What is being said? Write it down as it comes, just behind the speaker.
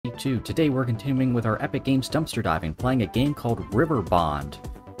2. Today we're continuing with our Epic Games dumpster diving, playing a game called Riverbond.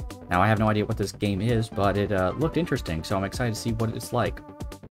 Now I have no idea what this game is, but it looked interesting, so I'm excited to see what it's like.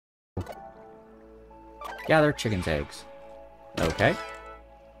 Gather chicken's eggs. Okay.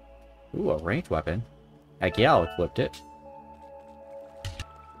 Ooh, a ranged weapon. Heck yeah, I'll equip it.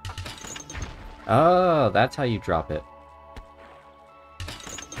 Oh, that's how you drop it.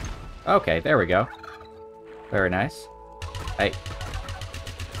 Okay, there we go. Very nice. Hey.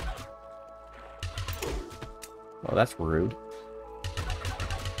 Well, that's rude.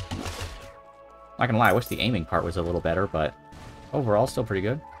 Not gonna lie, I wish the aiming part was a little better, but overall, still pretty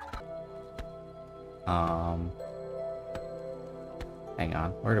good. Hang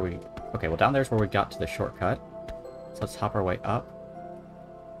on. Where do we... Okay, well, down there's where we got to the shortcut. So let's hop our way up.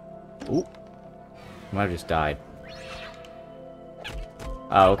 Ooh. I might have just died.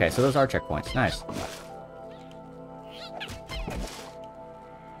 Oh, okay, so those are checkpoints. Nice.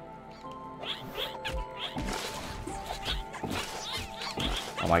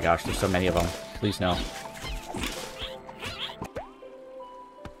 Oh my gosh, there's so many of them. Please no.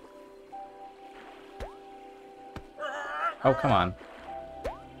 Oh, come on.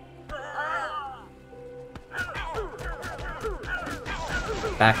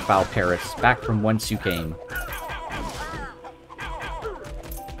 Back, foul Paris. Back from whence you came.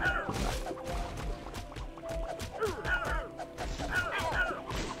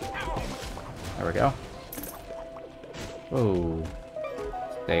 There we go. Whoa.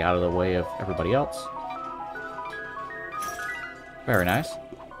 Stay out of the way of everybody else. Very nice.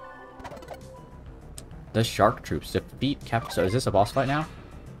 The shark troops defeat So is this a boss fight now?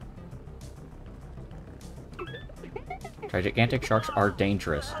 Gigantic sharks are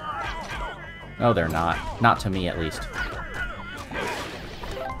dangerous. No, they're not. Not to me, at least.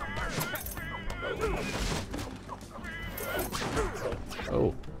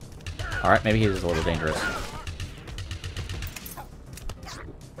 Oh. Alright, maybe he is a little dangerous.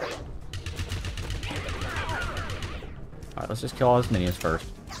 Alright, let's just kill all his minions first.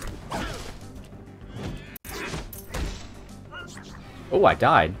 Oh, I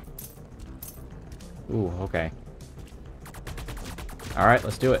died. Ooh, okay. Alright,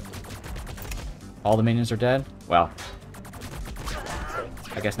 let's do it. All the minions are dead? Well,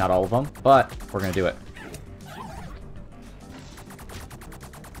 I guess not all of them, but we're gonna do it.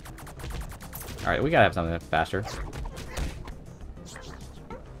 Alright, we gotta have something faster.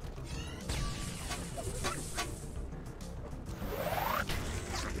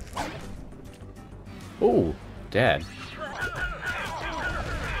 Ooh, dead.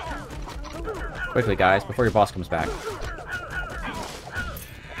 Quickly, guys, before your boss comes back.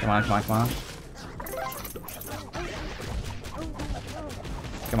 Come on, come on, come on.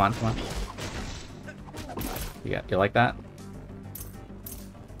 Come on, come on. You like that?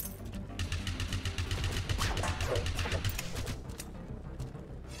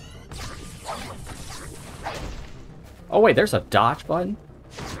 Oh wait, there's a dodge button?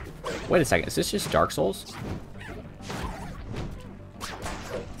 Wait a second, is this just Dark Souls?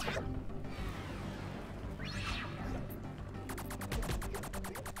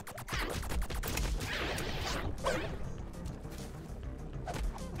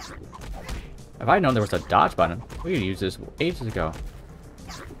 If I had known there was a dodge button, we could use this ages ago.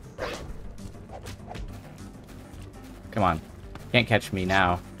 Come on. Can't catch me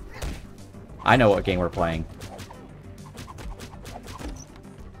now. I know what game we're playing.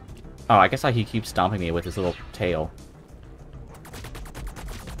 Oh, I guess he keeps stomping me with his little tail.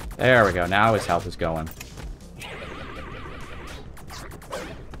 There we go. Now his health is going.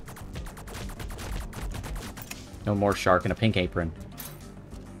 No more shark in a pink apron.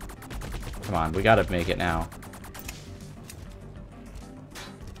 Come on, we gotta make it now.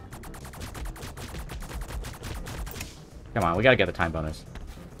 Come on, we gotta get the time bonus.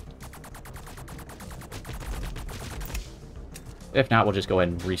 If not, we'll just go ahead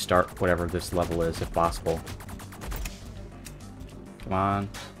and restart whatever this level is, if possible. Come on.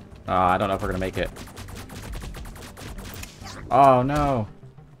 I don't know if we're gonna make it. Oh, no.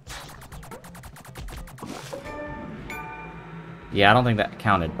 Yeah, I don't think that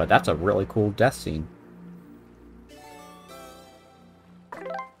counted, but that's a really cool death scene.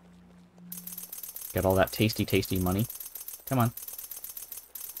 Get all that tasty, tasty money. Come on.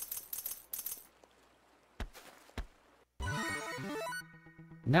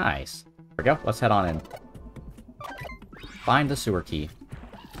 Nice. There we go. Let's head on in. Find the sewer key.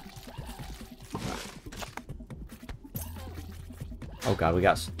 Oh god, we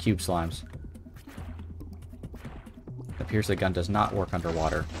got cube slimes. It appears the gun does not work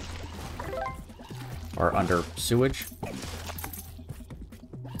underwater. Or under sewage.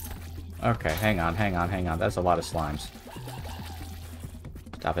 Okay, hang on. That's a lot of slimes.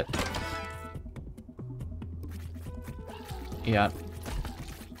 Stop it. Yeah.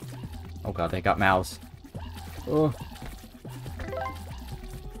 Oh god, they got mouths. Oh.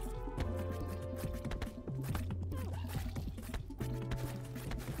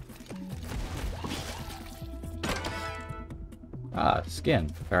 Ah, skin.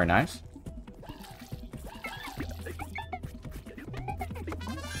 Very nice.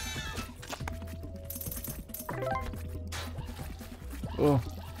 Oh.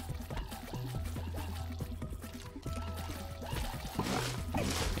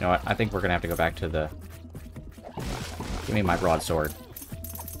 You know what? I think we're gonna have to go back to the... Give me my broadsword.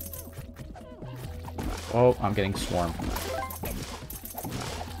 Oh, I'm getting swarmed.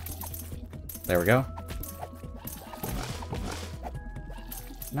 There we go.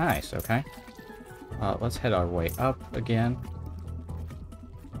 Nice, okay. Let's head our way up again.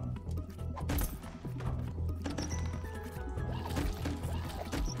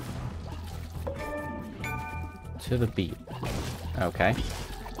 To the beat. Okay.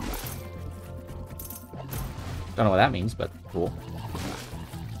 Don't know what that means, but cool.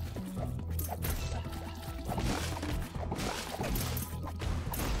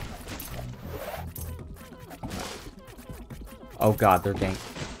 Oh god, they're gang...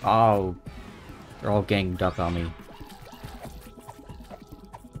 Oh. They're all ganged up on me.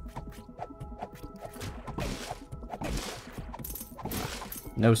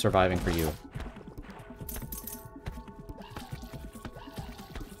 No surviving for you.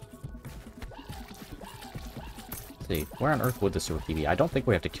 Let's see, where on earth would this rookie be? I don't think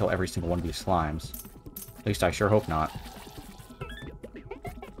we have to kill every single one of these slimes. At least I sure hope not.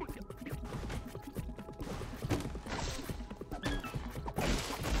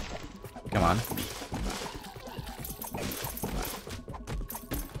 Come on.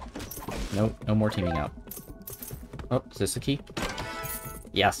 No more teaming up. Oh, is this the key?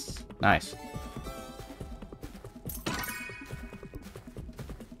 Yes. Nice.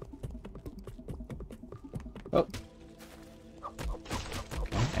 Oh.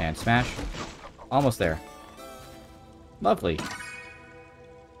 And smash. Almost there. Lovely.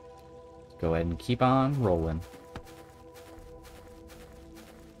 Go ahead and keep on rolling.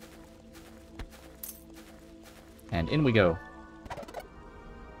 And in we go.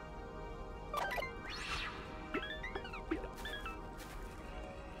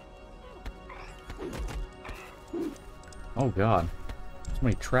 Oh god. So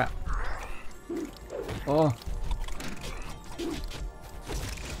many traps. Oh.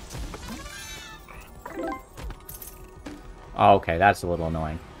 Oh, okay, that's a little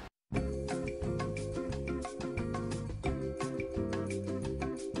annoying.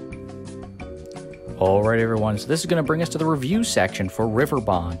 Alright everyone, so this is going to bring us to the review section for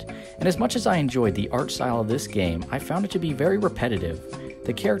Riverbond. And as much as I enjoyed the art style of this game, I found it to be very repetitive.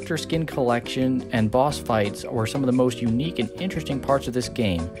 The character skin collection and boss fights were some of the most unique and interesting parts of this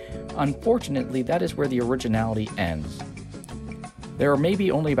game. Unfortunately, that is where the originality ends. There are maybe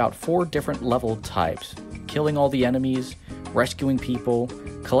only about 4 different level types: killing all the enemies, rescuing people,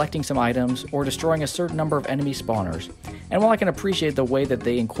 collecting some items, or destroying a certain number of enemy spawners. And while I can appreciate the way that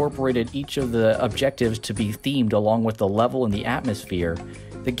they incorporated each of the objectives to be themed along with the level and the atmosphere,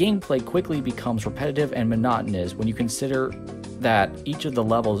 the gameplay quickly becomes repetitive and monotonous when you consider that each of the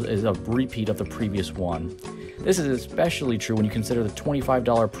levels is a repeat of the previous one. This is especially true when you consider the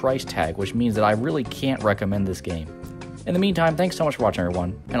 $25 price tag, which means that I really can't recommend this game. In the meantime, thanks so much for watching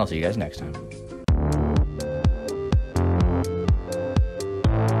everyone, and I'll see you guys next time.